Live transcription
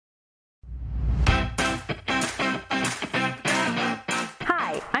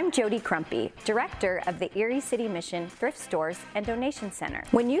I'm Jody Crumpy, Director of the Erie City Mission Thrift Stores and Donation Center.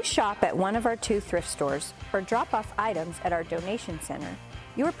 When you shop at one of our 2 thrift stores or drop off items at our donation center,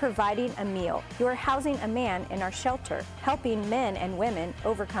 you are providing a meal. You are housing a man in our shelter, helping men and women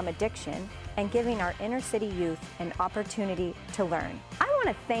overcome addiction, and giving our inner city youth an opportunity to learn. I want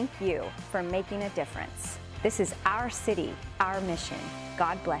to thank you for making a difference. This is our city, our mission.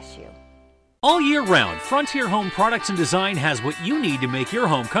 God bless you. All year round, Frontier Home Products and Design has what you need to make your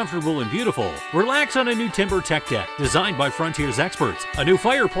home comfortable and beautiful. Relax on a new timber tech deck designed by Frontier's experts. A new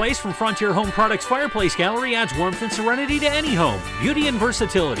fireplace from Frontier Home Products Fireplace Gallery adds warmth and serenity to any home. Beauty and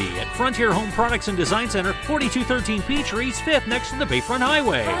versatility at Frontier Home Products and Design Center, 4213 Peachtree, 5th next to the Bayfront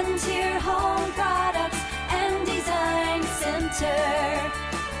Highway. Frontier Home Products and Design Center.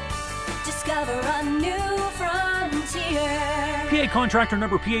 Discover a new frontier. PA contractor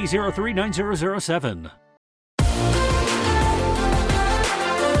number PA039007.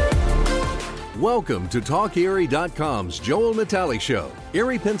 Welcome to TalkErie.com's Joel Natalie Show,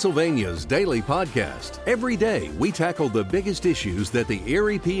 Erie, Pennsylvania's daily podcast. Every day, we tackle the biggest issues that the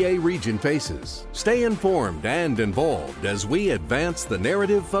Erie, PA region faces. Stay informed and involved as we advance the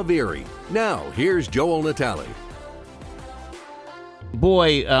narrative of Erie. Now, here's Joel Natalie.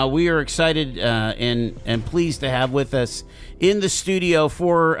 Boy, we are excited and pleased to have with us in the studio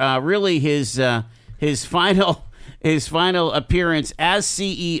for really his final appearance as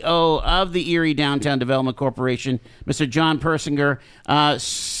CEO of the Erie Downtown Development Corporation, Mr. John Persinger.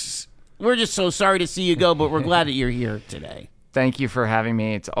 We're just so sorry to see you go, but we're glad that you're here today. Thank you for having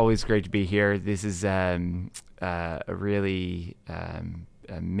me. It's always great to be here. This is a really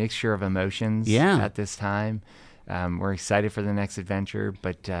a mixture of emotions at this time. We're excited for the next adventure,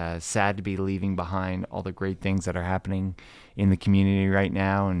 but sad to be leaving behind all the great things that are happening in the community right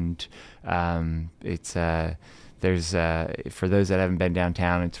now. And it's there's for those that haven't been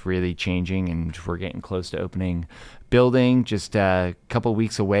downtown, it's really changing, and we're getting close to opening building, just a couple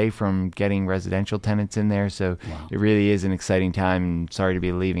weeks away from getting residential tenants in there. So It really is an exciting time, and sorry to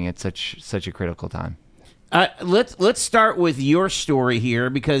be leaving at such a critical time. Let's start with your story here,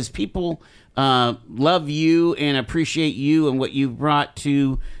 because people love you and appreciate you and what you brought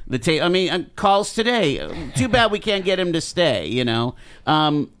to the table. I mean, calls today. Too bad we can't get him to stay, you know.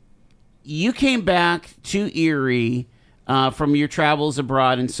 You came back to Erie from your travels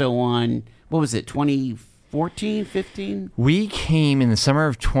abroad and so on. What was it, 2014, 15? We came in the summer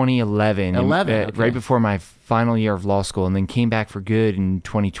of 2011, okay. Right before my final year of law school, and then came back for good in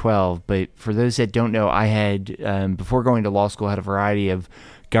 2012. But for those that don't know, I had, before going to law school, had a variety of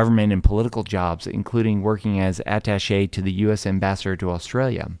government and political jobs, including working as attaché to the U.S. ambassador to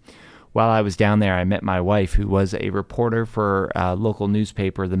Australia. While I was down there, I met my wife, who was a reporter for a local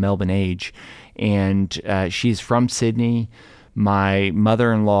newspaper, the Melbourne Age, and she's from Sydney. My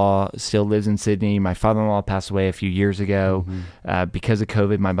mother-in-law still lives in Sydney. My father-in-law passed away a few years ago. Because of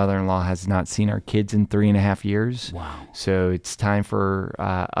COVID, my mother-in-law has not seen our kids in 3.5 years. Wow. So it's time for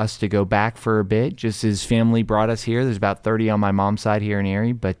us to go back for a bit, just as family brought us here. There's about 30 on my mom's side here in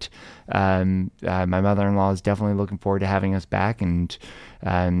Erie, but my mother-in-law is definitely looking forward to having us back, and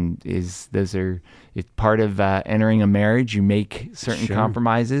it's part of entering a marriage. You make certain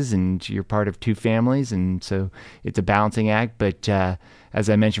compromises, and you're part of 2 families, and so it's a balancing act. But as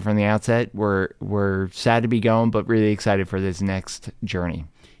I mentioned from the outset, we're sad to be going, but really excited for this next journey.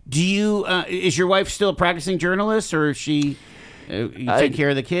 Do you is your wife still a practicing journalist, or is she you take care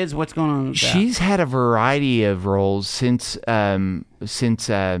of the kids? What's going on with that? She's had a variety of roles since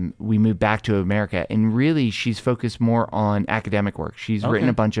we moved back to America, and really she's focused more on academic work. She's written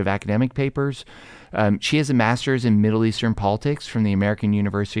a bunch of academic papers. She has a master's in Middle Eastern politics from the American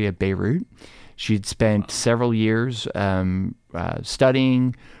University of Beirut. She'd spent several years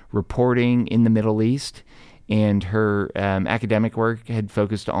studying, reporting in the Middle East, and her academic work had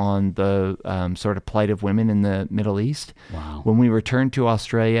focused on the sort of plight of women in the Middle East. Wow. When we returned to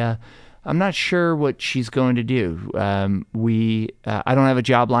Australia, I'm not sure what she's going to do. I don't have a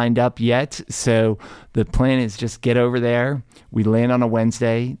job lined up yet, so the plan is just get over there. We land on a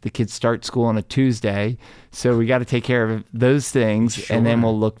Wednesday. The kids start school on a Tuesday, so we got to take care of those things, and then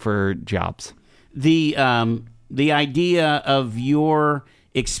we'll look for jobs. The idea of your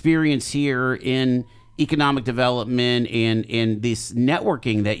experience here in economic development and this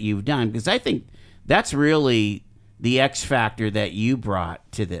networking that you've done, because I think that's really the X factor that you brought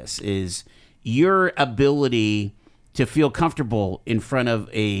to this, is your ability to feel comfortable in front of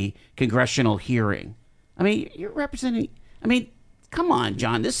a congressional hearing. I mean, you're representing, come on,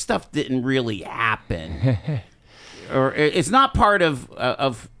 John, this stuff didn't really happen. Or it's not part of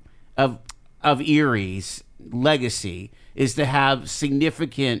Erie's legacy is to have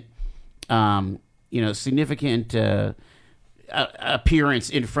significant, appearance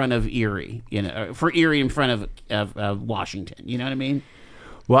in front of Erie, for Erie in front of Washington. You know what I mean?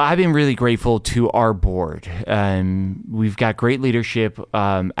 Well, I've been really grateful to our board. We've got great leadership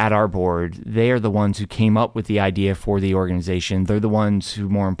at our board. They are the ones who came up with the idea for the organization. They're the ones who,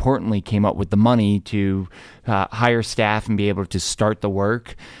 more importantly, came up with the money to hire staff and be able to start the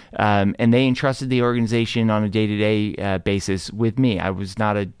work. And they entrusted the organization on a day-to-day basis with me. I was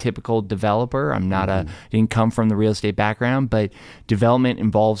not a typical developer. I'm not didn't come from the real estate background, but development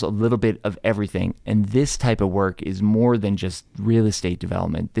involves a little bit of everything. And this type of work is more than just real estate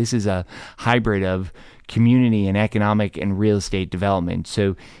development. This is a hybrid of community and economic and real estate development.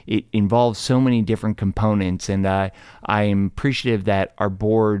 So it involves so many different components. And I am appreciative that our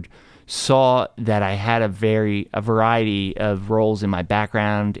board saw that I had a variety of roles in my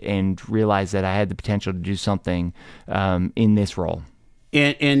background and realized that I had the potential to do something in this role.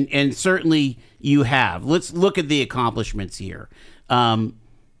 And certainly you have. Let's look at the accomplishments here.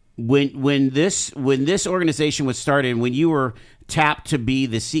 When this organization was started, when you were tapped to be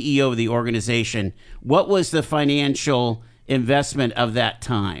the CEO of the organization, what was the financial investment of that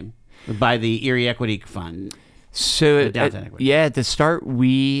time by the Erie Equity Fund? So at the start,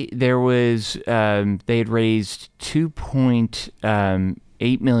 they had raised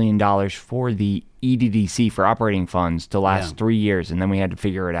 $2.8 million for the EDDC for operating funds to last 3 years, and then we had to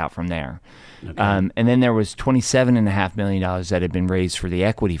figure it out from there. Okay. And then there was $27.5 million that had been raised for the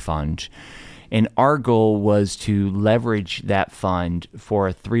equity fund. And our goal was to leverage that fund for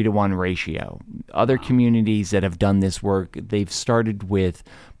a 3-to-1 ratio. Other communities that have done this work, they've started with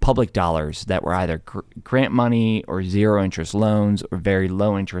public dollars that were either grant money or zero interest loans or very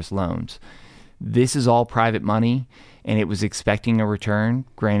low interest loans. This is all private money, and it was expecting a return,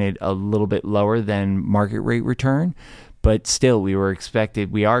 granted a little bit lower than market rate return, but still we are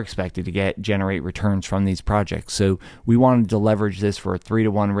expected to generate returns from these projects. So we wanted to leverage this for a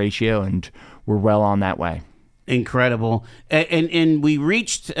 3-to-1 ratio, and we're well on that way. Incredible. And we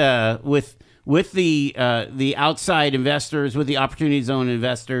reached with the outside investors, with the Opportunity Zone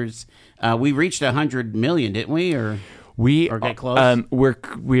investors, we reached 100 million, didn't we? Or get close?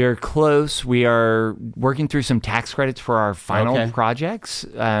 We are close. We are working through some tax credits for our final projects,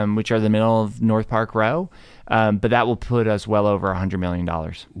 which are the middle of North Park Row. But that will put us well over $100 million.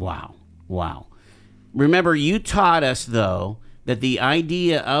 Wow. Remember, you taught us, though, that the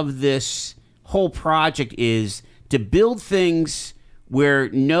idea of this whole project is to build things where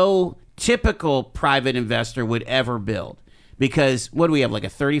no typical private investor would ever build. Because what do we have, like a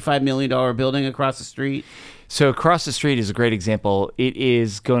 $35 million building across the street? So across the street is a great example. It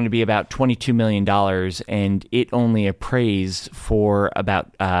is going to be about $22 million, and it only appraised for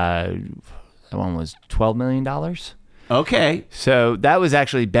about... that one was $12 million. Okay. So that was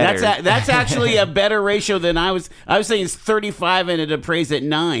actually better. That's actually a better ratio than I was saying it's 35 and it appraised at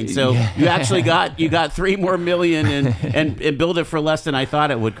 9. So you actually got $3 more million and build it for less than I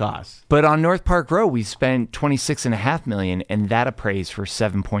thought it would cost. But on North Park Row, we spent $26.5 million, and that appraised for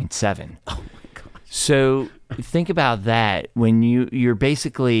 7.7. Oh my gosh. So think about that. When you're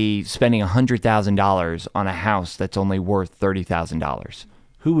basically spending $100,000 on a house that's only worth $30,000.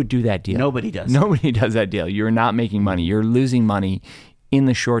 Who would do that deal? Nobody does. Nobody does that deal. You're not making money. You're losing money in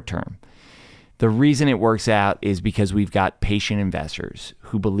the short term. The reason it works out is because we've got patient investors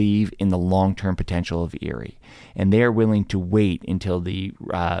who believe in the long-term potential of Erie, and they are willing to wait until the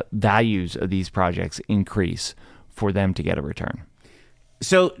values of these projects increase for them to get a return.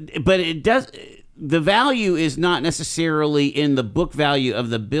 So, but it does... The value is not necessarily in the book value of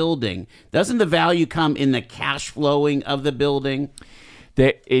the building. Doesn't the value come in the cash flowing of the building?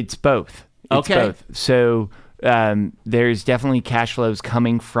 It's both. Both. So there's definitely cash flows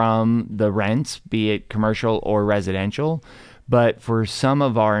coming from the rents, be it commercial or residential. But for some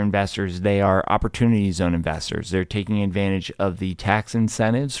of our investors, they are Opportunity Zone investors. They're taking advantage of the tax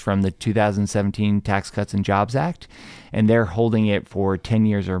incentives from the 2017 Tax Cuts and Jobs Act, and they're holding it for 10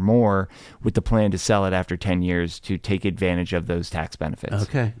 years or more with the plan to sell it after 10 years to take advantage of those tax benefits.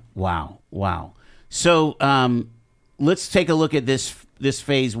 Okay. Wow. So let's take a look at this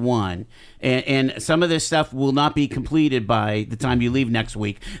phase one, and some of this stuff will not be completed by the time you leave next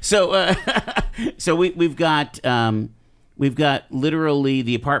week. So, we've got literally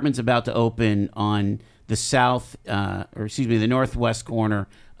the apartments about to open on the northwest corner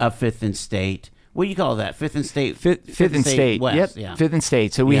of 5th and State. What do you call that? 5th and State? 5th and State. West. Yep. 5th and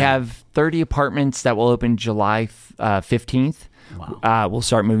State. So we have 30 apartments that will open July 15th. Wow. We'll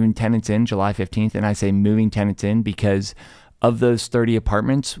start moving tenants in July 15th, and I say moving tenants in because Of those 30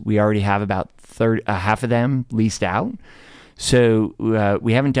 apartments, we already have about half of them leased out. So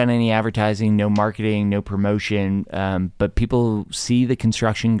we haven't done any advertising, no marketing, no promotion, but people see the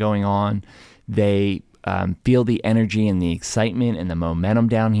construction going on. They feel the energy and the excitement and the momentum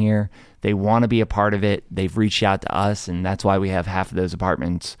down here. They want to be a part of it. They've reached out to us, and that's why we have half of those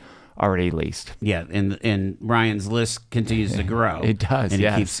apartments already leased. Yeah, and Ryan's list continues to grow. It does, and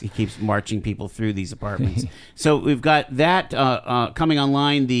yes. he keeps marching people through these apartments. So we've got that coming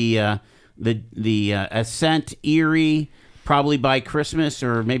online. The Ascent Erie, probably by Christmas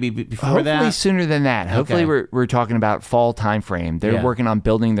or maybe before that. Hopefully sooner than that. Hopefully we're talking about fall time frame. They're working on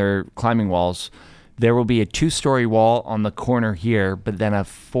building their climbing walls. There will be a 2-story wall on the corner here, but then a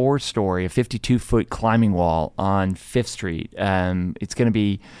 4-story, a 52-foot climbing wall on 5th Street. It's going to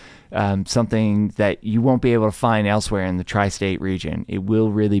be something that you won't be able to find elsewhere in the tri-state region. It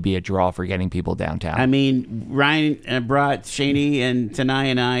will really be a draw for getting people downtown. I mean, Ryan brought Shaney and Tanai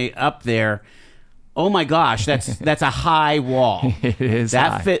and I up there. Oh my gosh, that's a high wall. It is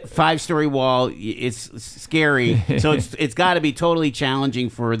that high. 5-story wall. It's scary. So it's got to be totally challenging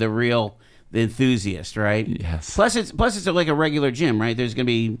for the enthusiast, right? Yes. Plus it's like a regular gym, right? There's going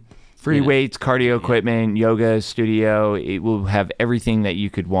to be free weights, cardio equipment, yoga studio. It will have everything that you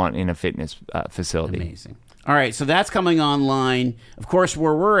could want in a fitness facility. Amazing. All right, so that's coming online. Of course,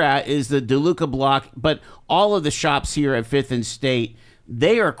 where we're at is the DeLuca block, but all of the shops here at 5th and State,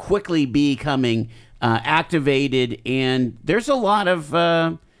 they are quickly becoming activated, and there's a lot of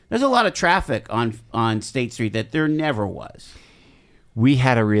traffic on State Street that there never was. We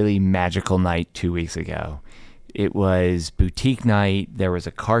had a really magical night 2 weeks ago. It was boutique night. There was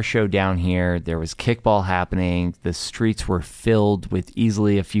a car show down here. There was kickball happening. The streets were filled with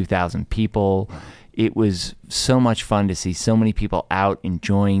easily a few thousand people. It was so much fun to see so many people out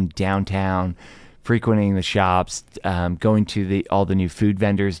enjoying downtown, frequenting the shops, going to all the new food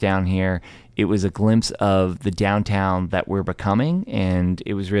vendors down here. It was a glimpse of the downtown that we're becoming, and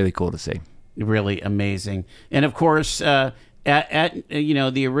it was really cool to see. Really amazing. And of course, at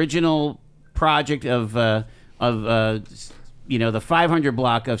the original project of the 500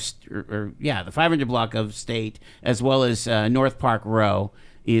 block of the 500 block of State, as well as North Park Row,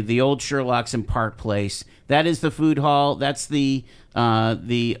 the old Sherlock's in Park Place. That is the food hall. That's the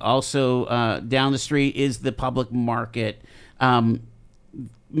also down the street is the public market.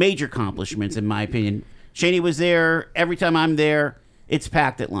 Major accomplishments, in my opinion. Shaney was there. Every time I'm there, it's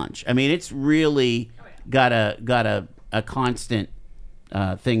packed at lunch. I mean, it's really got a constant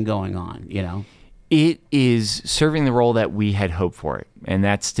thing going on, you know? It is serving the role that we had hoped for it, and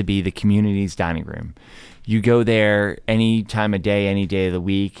that's to be the community's dining room. You go there any time of day, any day of the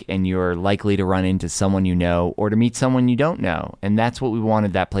week, and you're likely to run into someone you know or to meet someone you don't know, and that's what we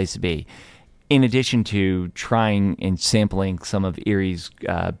wanted that place to be. In addition to trying and sampling some of Erie's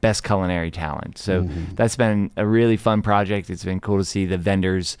best culinary talent. So that's been a really fun project. It's been cool to see the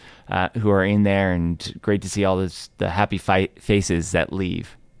vendors who are in there, and great to see all the happy faces that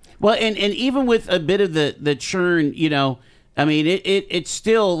leave. Well, and even with a bit of the churn, you know, I mean, it's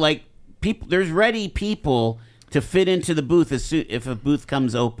still like people. There's ready people to fit into the booth if a booth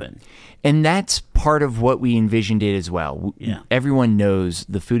comes open. And that's part of what we envisioned it as well. Yeah. Everyone knows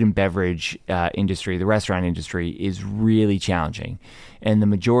the food and beverage industry, the restaurant industry, is really challenging. And the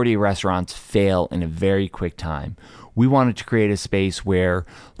majority of restaurants fail in a very quick time. We wanted to create a space where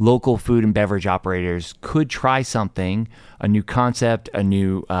local food and beverage operators could try something, a new concept, a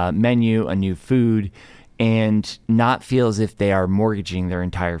new menu, a new food, and not feel as if they are mortgaging their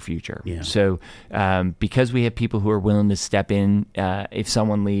entire future. Yeah. So because we have people who are willing to step in if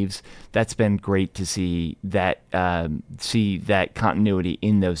someone leaves, that's been great to see that continuity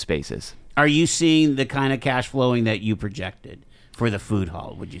in those spaces. Are you seeing the kind of cash flowing that you projected for the food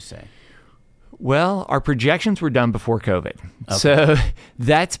hall, would you say? Well, our projections were done before COVID. Okay. So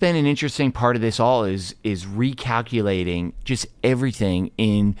that's been an interesting part of this all is recalculating just everything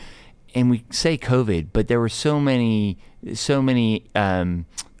in. And we say COVID, but there were so many ripple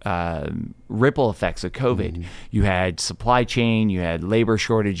effects of COVID. Mm-hmm. You had supply chain, you had labor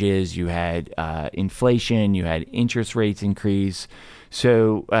shortages, you had inflation, you had interest rates increase.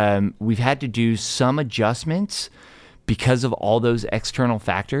 So we've had to do some adjustments because of all those external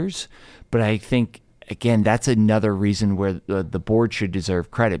factors. But I think, again, that's another reason where the board should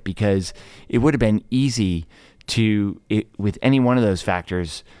deserve credit, because it would have been easy to, with any one of those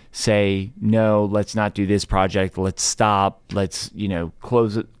factors, say, no, let's not do this project, let's stop, let's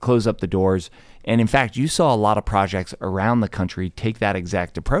close up the doors. And in fact, you saw a lot of projects around the country take that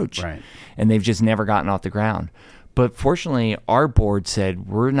exact approach. Right. And they've just never gotten off the ground. But fortunately, our board said,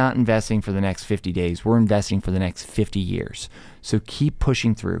 we're not investing for the next 50 days. We're investing for the next 50 years. So keep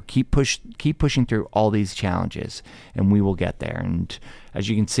pushing through. Keep pushing through all these challenges, and we will get there. And as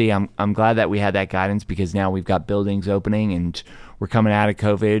you can see, I'm glad that we had that guidance, because now we've got buildings opening and we're coming out of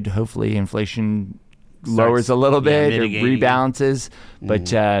COVID. Hopefully inflation lowers a little bit or rebalances. But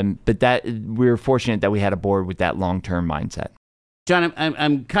that we're fortunate that we had a board with that long-term mindset. John,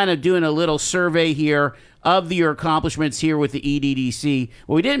 I'm kind of doing a little survey here of your accomplishments here with the EDDC.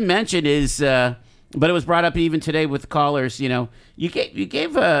 What we didn't mention is, but it was brought up even today with callers, you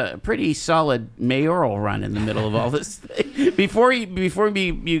gave a pretty solid mayoral run in the middle of all this before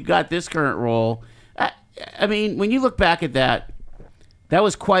you got this current role. I mean, when you look back at that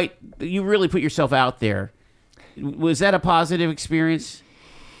was you really put yourself out there. Was that a positive experience?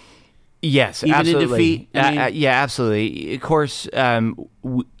 Yes, even absolutely. In defeat? Yeah, absolutely. Of course,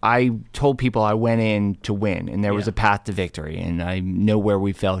 I told people I went in to win, and there was a path to victory, and I know where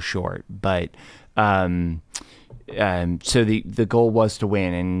we fell short. But so the goal was to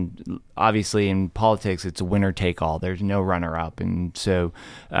win, and obviously in politics it's a winner take all. There's no runner up, and so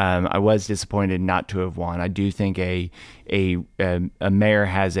I was disappointed not to have won. I do think a mayor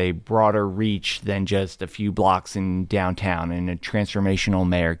has a broader reach than just a few blocks in downtown, and a transformational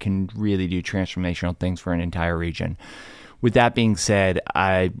mayor can really do transformational things for an entire region. With that being said,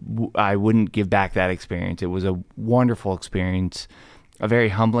 I wouldn't give back that experience. It was a wonderful experience, a very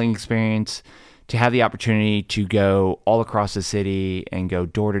humbling experience, to have the opportunity to go all across the city and go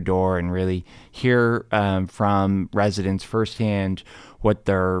door to door and really hear from residents firsthand what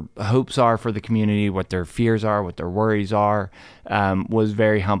their hopes are for the community, what their fears are, what their worries are, was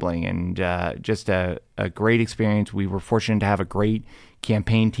very humbling, and just a great experience. We were fortunate to have a great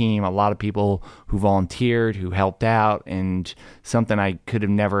campaign team, a lot of people who volunteered, who helped out, and something I could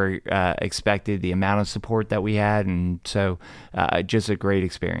have never expected, the amount of support that we had, and so just a great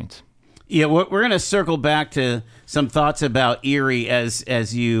experience. Yeah, we're going to circle back to some thoughts about Erie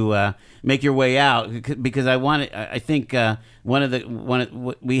as you make your way out, because I think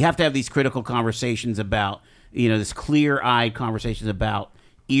we have to have these critical conversations about, this clear-eyed conversations about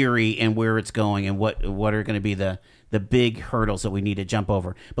Erie and where it's going and what are going to be the big hurdles that we need to jump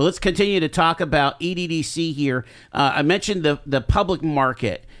over. But let's continue to talk about EDDC here. I mentioned the public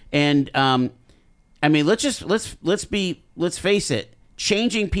market, and I mean, let's face it.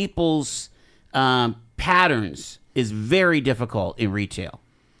 Changing people's patterns is very difficult in retail.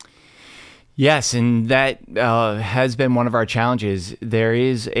 Yes, and that has been one of our challenges. There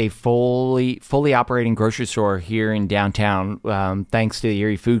is a fully operating grocery store here in downtown, thanks to the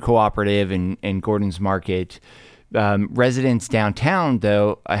Erie Food Cooperative and Gordon's Market. Residents downtown,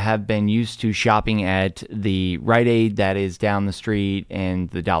 though, have been used to shopping at the Rite Aid that is down the street and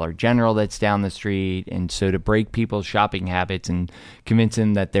the Dollar General that's down the street. And so to break people's shopping habits and convince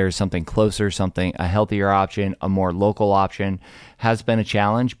them that there's something closer, a healthier option, a more local option, has been a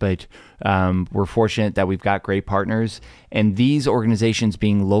challenge. But we're fortunate that we've got great partners. And these organizations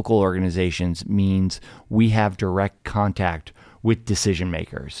being local organizations means we have direct contact with decision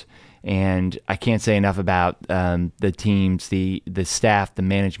makers. And I can't say enough about the teams, the staff, the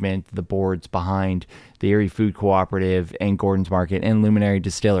management, the boards behind the Erie Food Cooperative and Gordon's Market and Luminary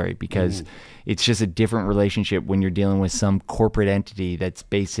Distillery, because it's just a different relationship when you're dealing with some corporate entity that's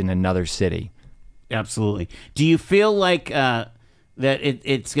based in another city. Absolutely. Do you feel like that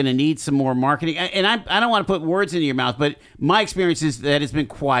it's going to need some more marketing? And I don't want to put words into your mouth, but my experience is that it's been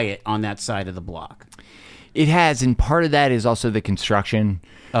quiet on that side of the block. It has, and part of that is also the construction.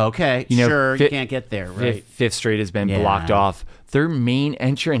 Okay, you can't get there, right? Fifth Street has been blocked off. Their main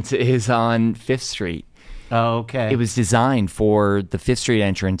entrance is on Fifth Street. Okay. It was designed for the Fifth Street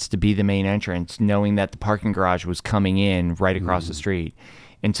entrance to be the main entrance, knowing that the parking garage was coming in right across the street.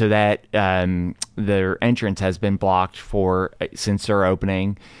 And so that their entrance has been blocked since their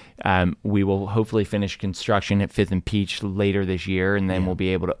opening. We will hopefully finish construction at 5th and Peach later this year, and then we'll be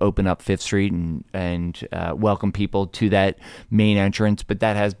able to open up 5th Street and welcome people to that main entrance. But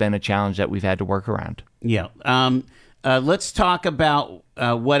that has been a challenge that we've had to work around. Yeah. Let's talk about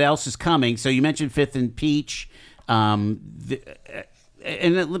what else is coming. So you mentioned 5th and Peach. And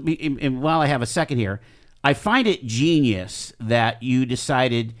while I have a second here, I find it genius that you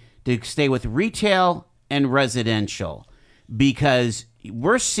decided to stay with retail and residential, because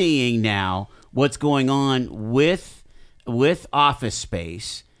we're seeing now what's going on with office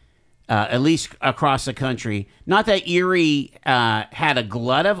space, at least across the country. Not that Erie had a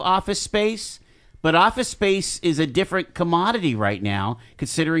glut of office space, but office space is a different commodity right now,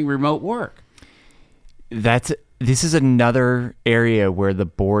 considering remote work. That's This is another area where the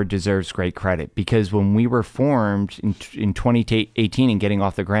board deserves great credit, because when we were formed in 2018 and getting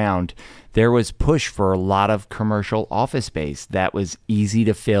off the ground, there was push for a lot of commercial office space that was easy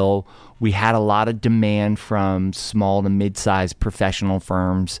to fill. We had a lot of demand from small to mid-sized professional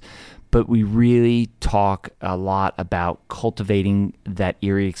firms, but we really talk a lot about cultivating that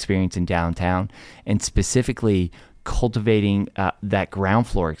Erie experience in downtown, and specifically cultivating that ground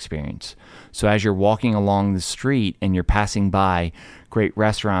floor experience. So as you're walking along the street and you're passing by great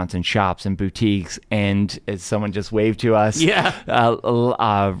restaurants and shops and boutiques, and as someone just waved to us,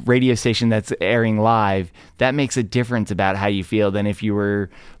 a radio station that's airing live, that makes a difference about how you feel than if you were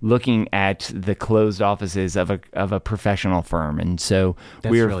looking at the closed offices of a professional firm. And so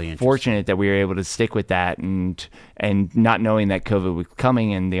we were fortunate that we were able to stick with that, and not knowing that COVID was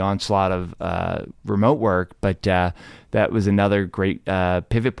coming and the onslaught of remote work, but that was another great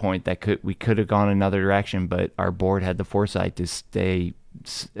pivot point that we could have gone another direction, but our board had the foresight to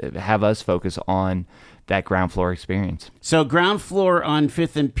have us focus on that ground floor experience. So ground floor on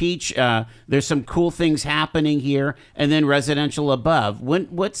 5th and Peach, there's some cool things happening here, and then residential above.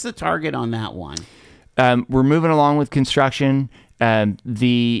 What's the target on that one? We're moving along with construction. Because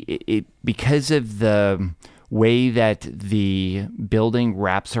of the way that the building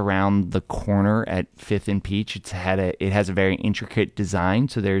wraps around the corner at 5th and Peach, it has a very intricate design.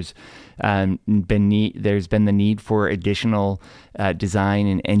 So there's been the need for additional design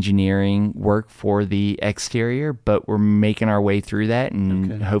and engineering work for the exterior, but we're making our way through that,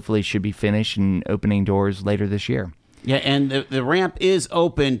 and hopefully should be finished and opening doors later this year. Yeah, and the ramp is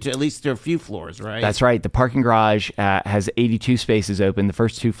open to at least a few floors, right? That's right. The parking garage has 82 spaces open. The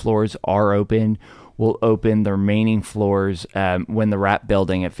first 2 floors are open. We'll open the remaining floors when the wrap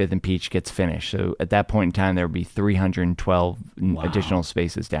building at 5th and Peach gets finished. So at that point in time, there will be 312 additional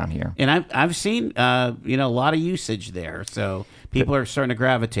spaces down here. And I've seen a lot of usage there. So people are starting to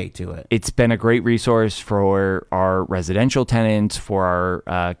gravitate to it. It's been a great resource for our residential tenants, for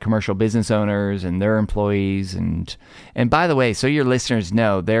our commercial business owners and their employees. And by the way, so your listeners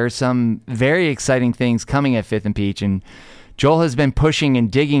know, there are some very exciting things coming at 5th and Peach, and Joel has been pushing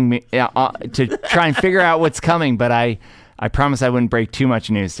and digging me to try and figure out what's coming, but I promise I wouldn't break too much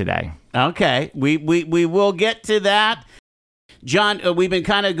news today. Okay, we will get to that. John, we've been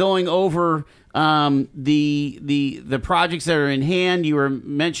kind of going over the projects that are in hand. You were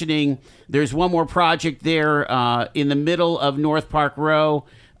mentioning there's one more project there in the middle of North Park Row,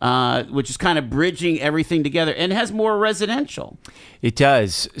 which is kind of bridging everything together, and has more residential. It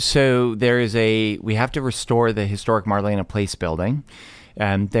does. So we have to restore the historic Marlena Place building.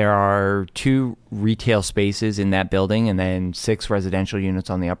 There are 2 retail spaces in that building, and then 6 residential units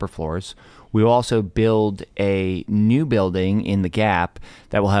on the upper floors. We will also build a new building in the Gap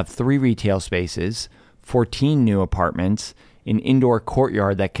that will have 3 retail spaces, 14 new apartments, an indoor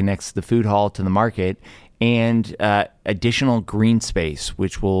courtyard that connects the food hall to the market, and additional green space,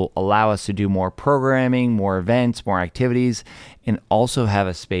 which will allow us to do more programming, more events, more activities, and also have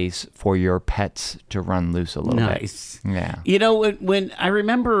a space for your pets to run loose a little bit. Nice. Yeah. When I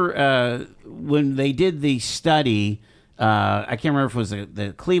remember when they did the study, I can't remember if it was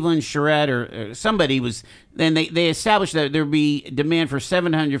the Cleveland Charette or somebody was, then they established that there would be demand for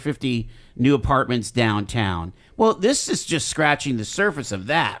 750 new apartments downtown. Well, this is just scratching the surface of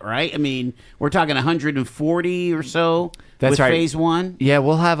that, right? I mean, we're talking 140 or so. That's right. Phase 1. Yeah,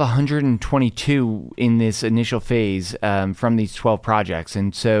 we'll have 122 in this initial phase from these 12 projects.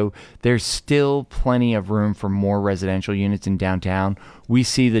 And so there's still plenty of room for more residential units in downtown. We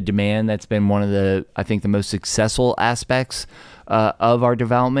see the demand. That's been one of the most successful aspects of our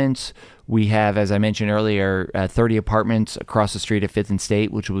developments. We have, as I mentioned earlier, 30 apartments across the street at 5th and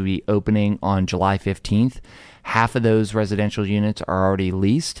State, which will be opening on July 15th. Half of those residential units are already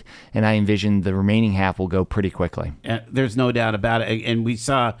leased, and I envision the remaining half will go pretty quickly. There's no doubt about it. And we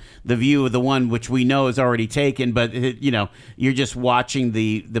saw the view of the one which we know is already taken, but you're just watching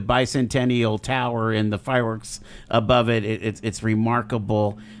the Bicentennial Tower and the fireworks above it. It's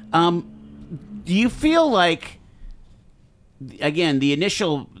remarkable. Do you feel like, again, the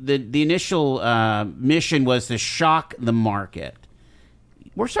initial mission was to shock the market?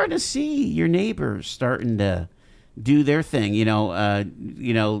 We're starting to see your neighbors starting to do their thing.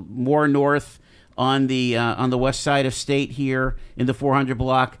 More north on the west side of State here in the 400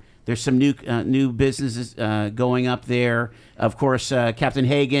 block. There's some new businesses going up there. Of course, Captain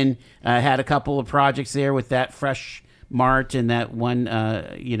Hagen had a couple of projects there with that Fresh Mart and that one.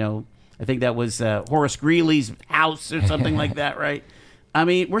 I think that was Horace Greeley's house or something like that, right? I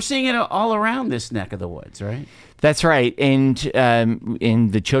mean, we're seeing it all around this neck of the woods, right? That's right, and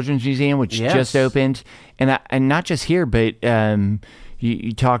in the Children's Museum, which just opened, and not just here, but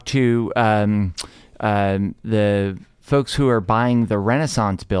you talk to the folks who are buying the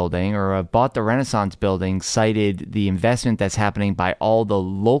Renaissance building or have bought the Renaissance building, cited the investment that's happening by all the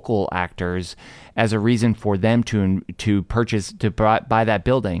local actors as a reason for them to buy that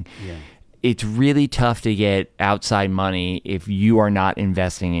building. Yeah. It's really tough to get outside money if you are not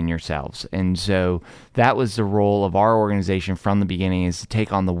investing in yourselves. And so that was the role of our organization from the beginning, is to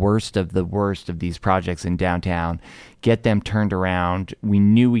take on the worst of these projects in downtown, get them turned around. We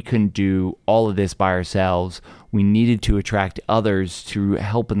knew we couldn't do all of this by ourselves. We needed to attract others to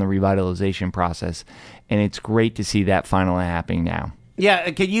help in the revitalization process. And it's great to see that finally happening now.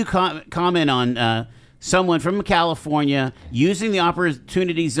 Yeah, can you comment on someone from California using the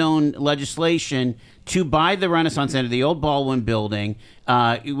Opportunity Zone legislation to buy the Renaissance Center, the old Baldwin building?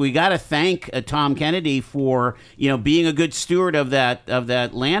 We got to thank Tom Kennedy for being a good steward of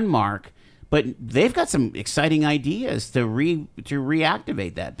that landmark. But they've got some exciting ideas to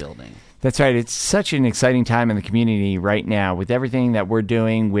reactivate that building. That's right. It's such an exciting time in the community right now with everything that we're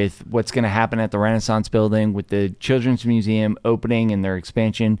doing, with what's going to happen at the Renaissance building, with the Children's Museum opening and their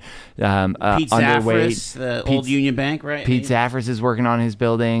expansion Pete underway. Zaffris, the old Union Bank, right? Pete Zaffris is working on his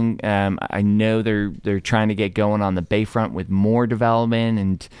building. I know they're trying to get going on the Bayfront with more development,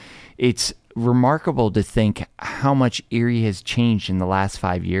 and it's remarkable to think how much Erie has changed in the last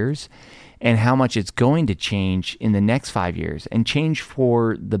 5 years, and how much it's going to change in the next 5 years, and change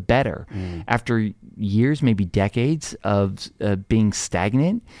for the better. After years, maybe decades of being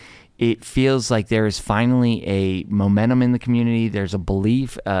stagnant, it feels like there is finally a momentum in the community. There's a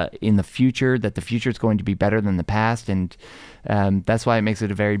belief in the future, that the future is going to be better than the past, and that's why it makes it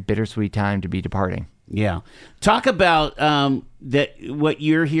a very bittersweet time to be departing. Yeah. Talk about what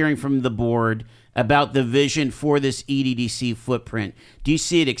you're hearing from the board about the vision for this EDDC footprint. Do you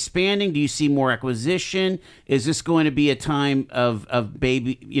see it expanding? Do you see more acquisition? Is this going to be a time of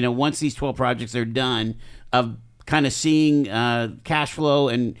once these 12 projects are done, of kind of seeing cash flow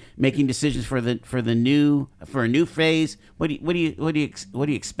and making decisions for a new phase? What are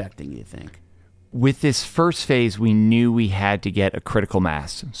you expecting, you think? With this first phase, we knew we had to get a critical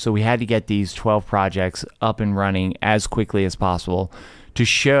mass. So we had to get these 12 projects up and running as quickly as possible to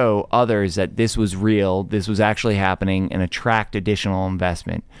show others that this was real, this was actually happening, and attract additional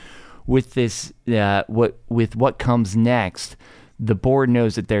investment. With this, with what comes next, the board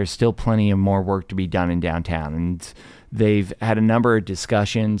knows that there's still plenty of more work to be done in downtown, and they've had a number of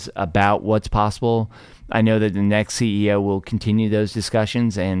discussions about what's possible. I know that the next CEO will continue those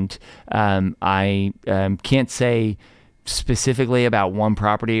discussions, and I can't say specifically about one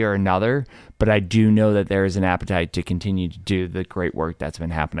property or another, but I do know that there is an appetite to continue to do the great work that's been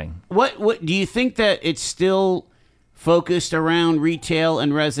happening. What do you think that it's still focused around retail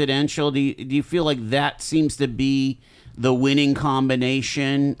and residential? Do you feel like that seems to be the winning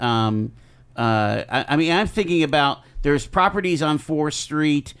combination? I mean, I'm thinking about there's properties on 4th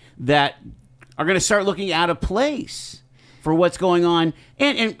Street that are going to start looking out of place for what's going on,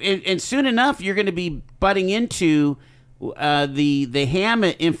 and soon enough you're going to be butting into the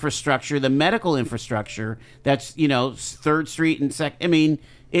Hammett infrastructure, the medical infrastructure. That's 3rd Street and 2nd. I mean,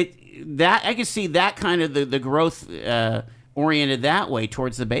 that I can see that kind of the growth oriented that way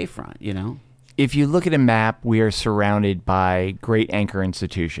towards the Bayfront. If you look at a map, we are surrounded by great anchor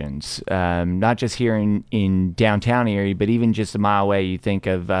institutions, not just here in downtown Erie, but even just a mile away. You think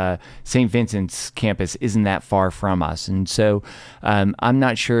of St. Vincent's campus isn't that far from us. And so I'm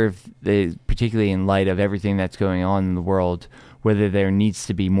not sure if, particularly in light of everything that's going on in the world, whether there needs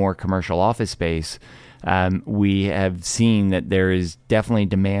to be more commercial office space. We have seen that there is definitely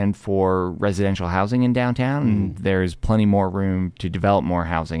demand for residential housing in downtown, and there's plenty more room to develop more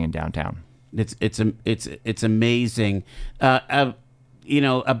housing in downtown. It's amazing, about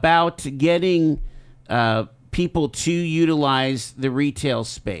getting people to utilize the retail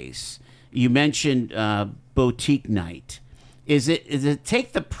space. You mentioned boutique night. Does it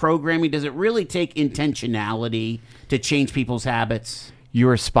take the programming? Does it really take intentionality to change people's habits? You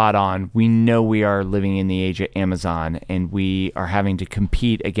are spot on. We know we are living in the age of Amazon, and we are having to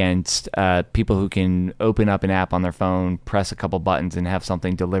compete against people who can open up an app on their phone, press a couple buttons, and have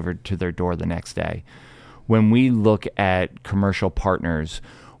something delivered to their door the next day. When we look at commercial partners,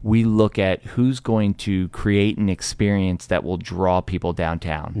 we look at who's going to create an experience that will draw people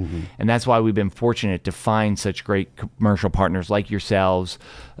downtown. And that's why we've been fortunate to find such great commercial partners like yourselves,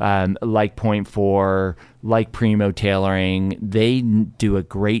 like Point 4, like Primo Tailoring. They do a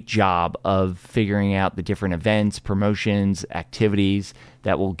great job of figuring out the different events, promotions, activities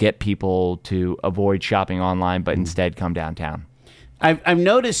that will get people to avoid shopping online, but instead come downtown. I've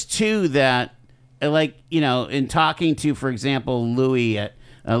noticed too that, like, in talking to, for example,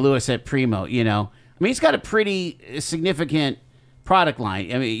 Lewis at Primo, he's got a pretty significant product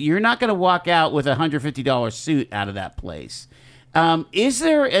line. I mean, you're not going to walk out with a $150 suit out of that place. Is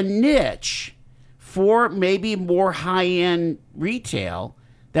there a niche for maybe more high-end retail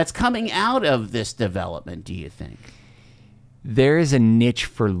that's coming out of this development, do you think? There is a niche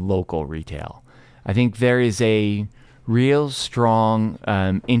for local retail. I think there is a real strong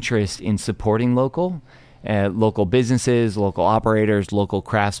interest in supporting local businesses, local operators, local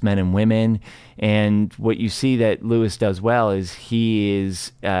craftsmen and women. And what you see that Lewis does well is he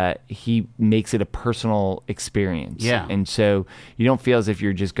makes it a personal experience. Yeah. And so you don't feel as if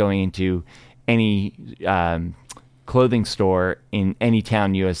you're just going into any clothing store in any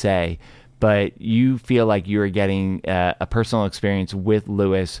town USA, but you feel like you're getting a personal experience with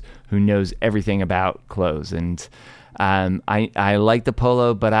Lewis, who knows everything about clothes. And I like the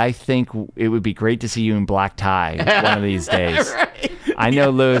polo, but I think it would be great to see you in black tie one of these days. Right. I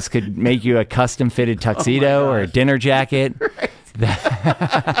know Lewis could make you a custom fitted tuxedo or a dinner jacket. Right.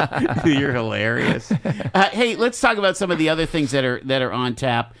 You're hilarious. Hey, let's talk about some of the other things that are on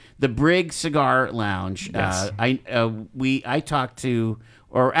tap. The Brig Cigar Lounge. Yes. I talked to,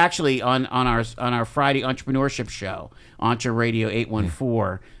 or actually on our Friday entrepreneurship show, Entre Radio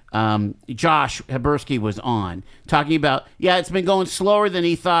 814. Josh Habersky was on talking about, it's been going slower than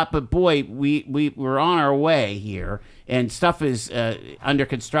he thought, but boy, we're on our way here, and stuff is under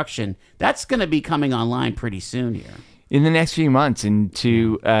construction. That's going to be coming online pretty soon here. In the next few months, and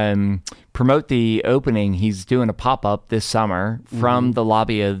to promote the opening, he's doing a pop-up this summer from the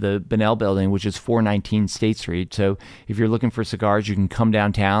lobby of the Bunnell Building, which is 419 State Street. So if you're looking for cigars, you can come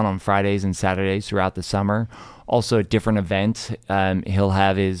downtown on Fridays and Saturdays throughout the summer. Also at different events, he'll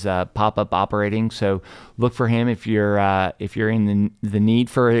have his pop-up operating. So look for him if you're in the need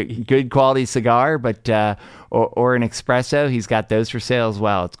for a good quality cigar, but or an espresso. He's got those for sale as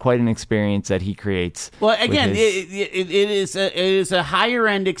well. It's quite an experience that he creates. Well, again, it is a higher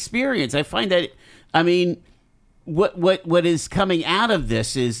end experience. I find that, I mean, what is coming out of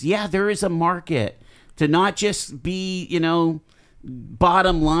this is, there is a market to not just be,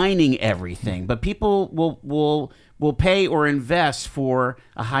 bottom lining everything, but people will pay or invest for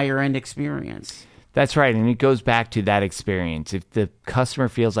a higher end experience. That's right, and it goes back to that experience. If the customer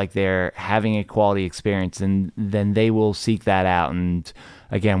feels like they're having a quality experience, then they will seek that out. And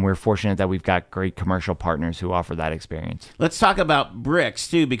again, we're fortunate that we've got great commercial partners who offer that experience. Let's talk about bricks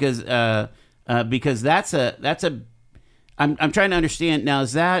too, because that's a I'm trying to understand now.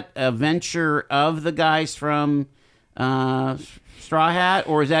 Is that a venture of the guys from Straw Hat,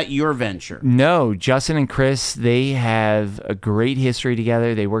 or is that your venture? No, Justin and Chris, they have a great history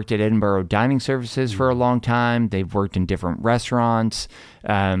together. They worked at Edinburgh Dining Services for a long time. They've worked in different restaurants.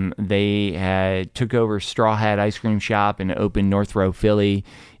 They took over Straw Hat Ice Cream Shop and opened North Row, Philly.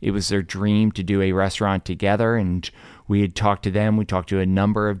 It was their dream to do a restaurant together, and we had talked to them. We talked to a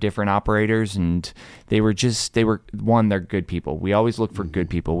number of different operators, and they're good people. We always look for good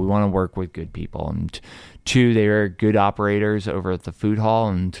people. We want to work with good people. And two, they are good operators over at the food hall,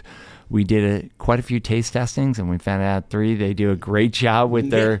 and we did quite a few taste testings, and we found out three, they do a great job with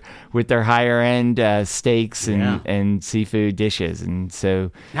their higher end steaks and seafood dishes. And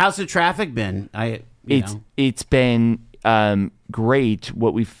so, how's the traffic been? It's been great.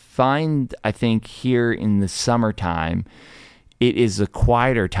 What we find, I think, here in the summertime, it is a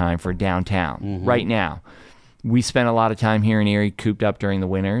quieter time for downtown right now. We spend a lot of time here in Erie cooped up during the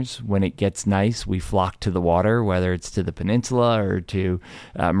winters. When it gets nice, we flock to the water, whether it's to the peninsula or to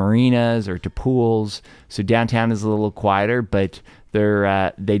marinas or to pools. So downtown is a little quieter, but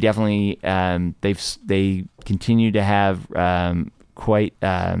they definitely they continue to have quite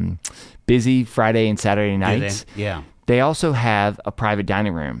busy Friday and Saturday nights. Yeah. They also have a private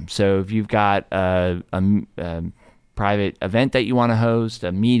dining room. So if you've got a private event that you want to host,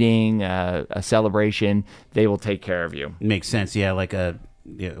 a meeting, a celebration, they will take care of you. Makes sense. Yeah, like what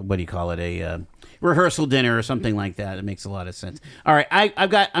do you call it? A rehearsal dinner or something like that. It makes a lot of sense. All right,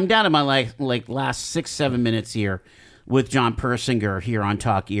 I'm down to my last 6-7 minutes here with John Persinger here on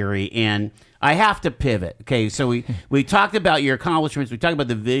Talk Erie, and I have to pivot. Okay, so we talked about your accomplishments. We talked about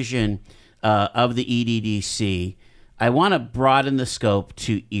the vision of the EDDC. I want to broaden the scope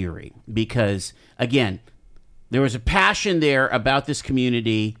to Erie because, again, there was a passion there about this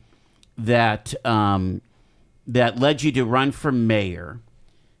community that that led you to run for mayor,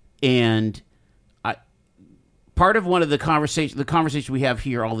 and part of one of the conversation we have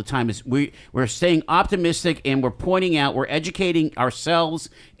here all the time is we're staying optimistic, and we're pointing out, we're educating ourselves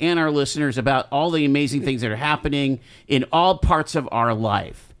and our listeners about all the amazing things that are happening in all parts of our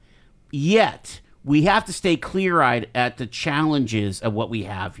life. Yet we have to stay clear-eyed at the challenges of what we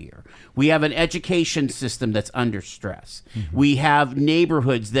have here. We have an education system that's under stress. Mm-hmm. We have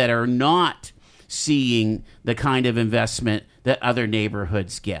neighborhoods that are not seeing the kind of investment that other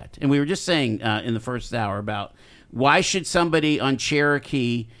neighborhoods get. And we were just saying in the first hour about why should somebody on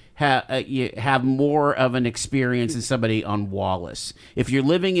Cherokee have more of an experience than somebody on Wallace? If you're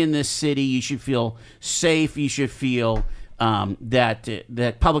living in this city, you should feel safe. You should feel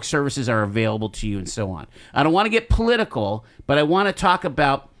that public services are available to you, and so on. I don't want to get political, but I want to talk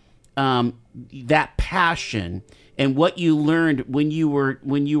about that passion and what you learned when you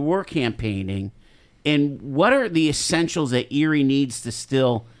were campaigning, and what are the essentials that Erie needs to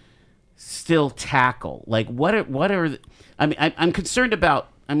still tackle. Like what are I mean, I'm concerned about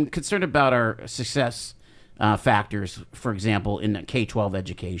our success factors, for example, in K-12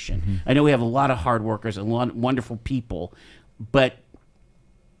 education. Mm-hmm. I know we have a lot of hard workers and a lot of wonderful people, but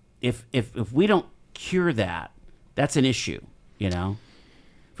if we don't cure that, that's an issue,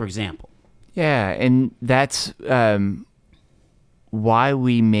 for example. Yeah, and that's why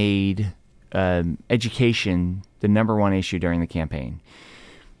we made education the number one issue during the campaign.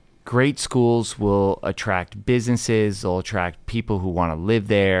 Great schools will attract businesses. They'll attract people who want to live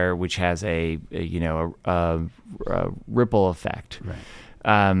there, which has a ripple effect.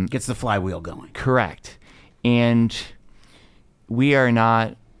 Right. Gets the flywheel going. Correct. And we are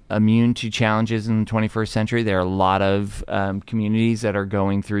not immune to challenges in the 21st century. There are a lot of communities that are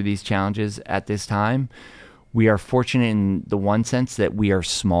going through these challenges at this time. We are fortunate in the one sense that we are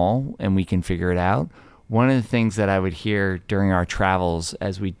small and we can figure it out. One of the things that I would hear during our travels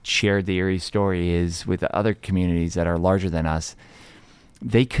as we shared the Erie story is with the other communities that are larger than us,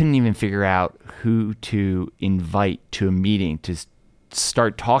 they couldn't even figure out who to invite to a meeting to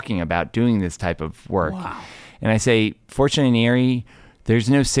start talking about doing this type of work. Wow. And I say, fortunately in Erie,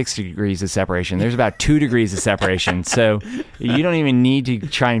 there's no 6 degrees of separation. There's about 2 degrees of separation. So you don't even need to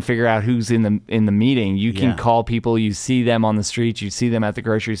try and figure out who's in the meeting. You can call people. You see them on the streets. You see them at the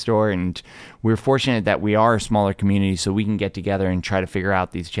grocery store. And we're fortunate that we are a smaller community, so we can get together and try to figure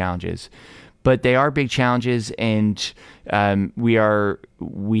out these challenges. But they are big challenges, and we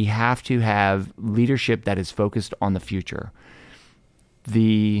have to have leadership that is focused on the future.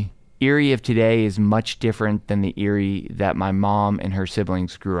 The Erie of today is much different than the Erie that my mom and her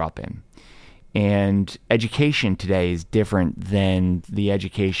siblings grew up in. And education today is different than the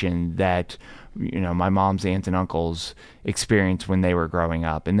education that my mom's aunts and uncles experienced when they were growing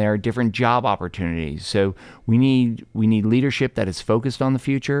up. And there are different job opportunities. So we need leadership that is focused on the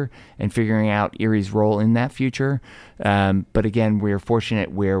future and figuring out Erie's role in that future. But again, we are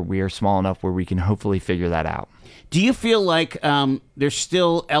fortunate where we are small enough where we can hopefully figure that out. Do you feel like there's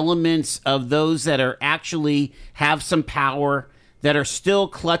still elements of those that are actually have some power that are still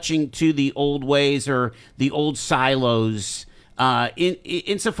clutching to the old ways or the old silos?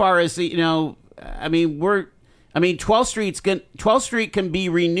 Insofar as 12th Street can be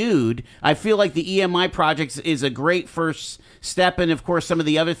renewed. I feel like the EMI project is a great first step, and of course some of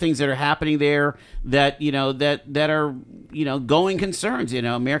the other things that are happening there that are going concerns.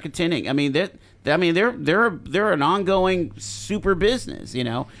 American Tinning. They're an ongoing super business.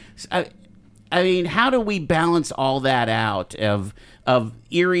 How do we balance all that out of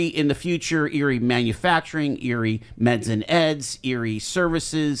Erie in the future, Erie manufacturing, Erie meds and eds, Erie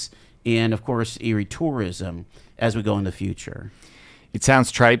services, and of course Erie tourism as we go in the future? It sounds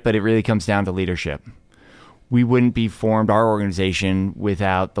trite, but it really comes down to leadership. We wouldn't be formed, our organization,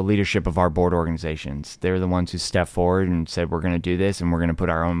 without the leadership of our board organizations. They're the ones who stepped forward and said, we're going to do this and we're going to put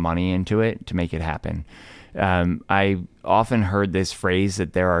our own money into it to make it happen. I often heard this phrase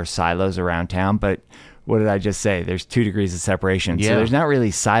that there are silos around town, but what did I just say? There's 2 degrees of separation. Yeah. So there's not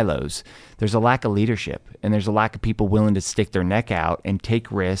really silos. There's a lack of leadership, and there's a lack of people willing to stick their neck out and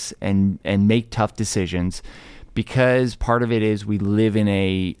take risks and make tough decisions, because part of it is we live in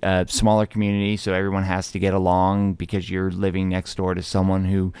a smaller community, so everyone has to get along because you're living next door to someone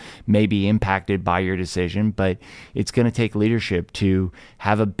who may be impacted by your decision. But it's going to take leadership to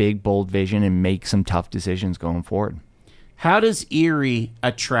have a big, bold vision and make some tough decisions going forward. How does Erie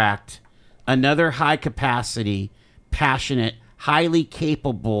attract another high-capacity, passionate, highly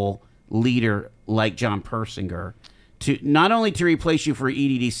capable leader like John Persinger to not only to replace you for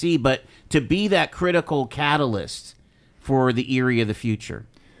EDDC, but to be that critical catalyst for the Erie of the future.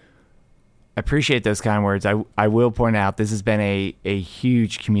 I appreciate those kind words. I will point out this has been a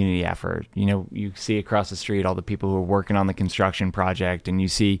huge community effort. You know, you see across the street all the people who are working on the construction project, and you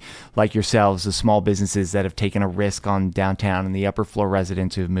see, like yourselves, the small businesses that have taken a risk on downtown and the upper floor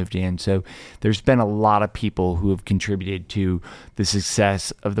residents who have moved in. So there's been a lot of people who have contributed to the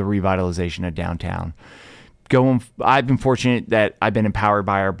success of the revitalization of downtown. I've been fortunate that I've been empowered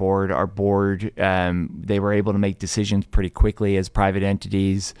by our board. Our board, they were able to make decisions pretty quickly as private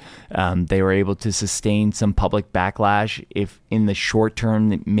entities. They were able to sustain some public backlash if in the short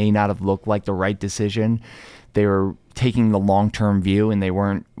term it may not have looked like the right decision. They were taking the long-term view, and they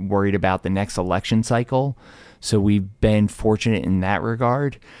weren't worried about the next election cycle. So we've been fortunate in that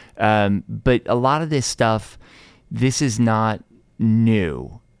regard. But a lot of this stuff, this is not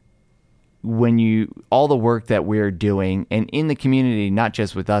new. All the work that we're doing, and in the community, not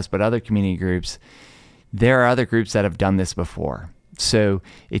just with us, but other community groups, there are other groups that have done this before. So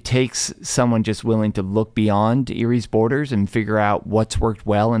it takes someone just willing to look beyond Erie's borders and figure out what's worked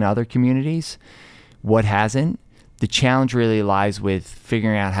well in other communities, what hasn't. The challenge really lies with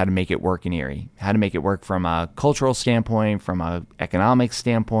figuring out how to make it work in Erie, how to make it work from a cultural standpoint, from an economic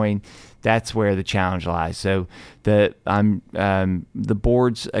standpoint. That's where the challenge lies. So the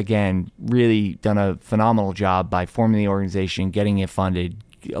board's, again, really done a phenomenal job by forming the organization, getting it funded,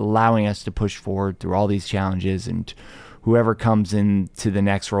 allowing us to push forward through all these challenges. And whoever comes into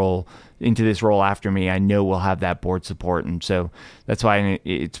this role after me, I know will have that board support. And so that's why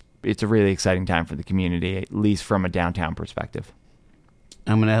it's a really exciting time for the community, at least from a downtown perspective.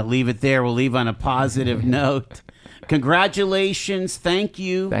 I'm going to leave it there. We'll leave on a positive note. Congratulations. Thank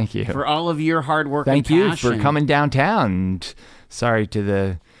you. Thank you for all of your hard work Thank and you passion. for coming downtown. And sorry to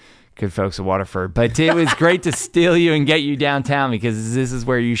the good folks of Waterford, but it was great to steal you and get you downtown, because this is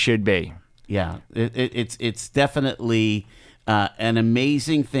where you should be. Yeah, it's definitely an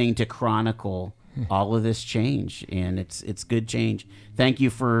amazing thing to chronicle all of this change, and it's good change. Thank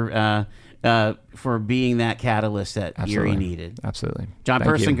you for being that catalyst that Absolutely. Erie needed. Absolutely. John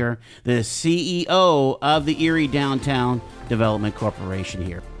Thank Persinger, the CEO of the Erie Downtown Development Corporation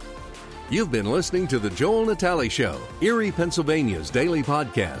here. You've been listening to The Joel Natalie Show, Erie, Pennsylvania's daily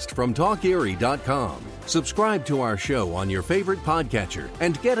podcast from TalkErie.com. Subscribe to our show on your favorite podcatcher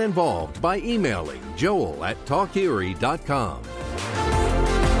and get involved by emailing joel@TalkErie.com.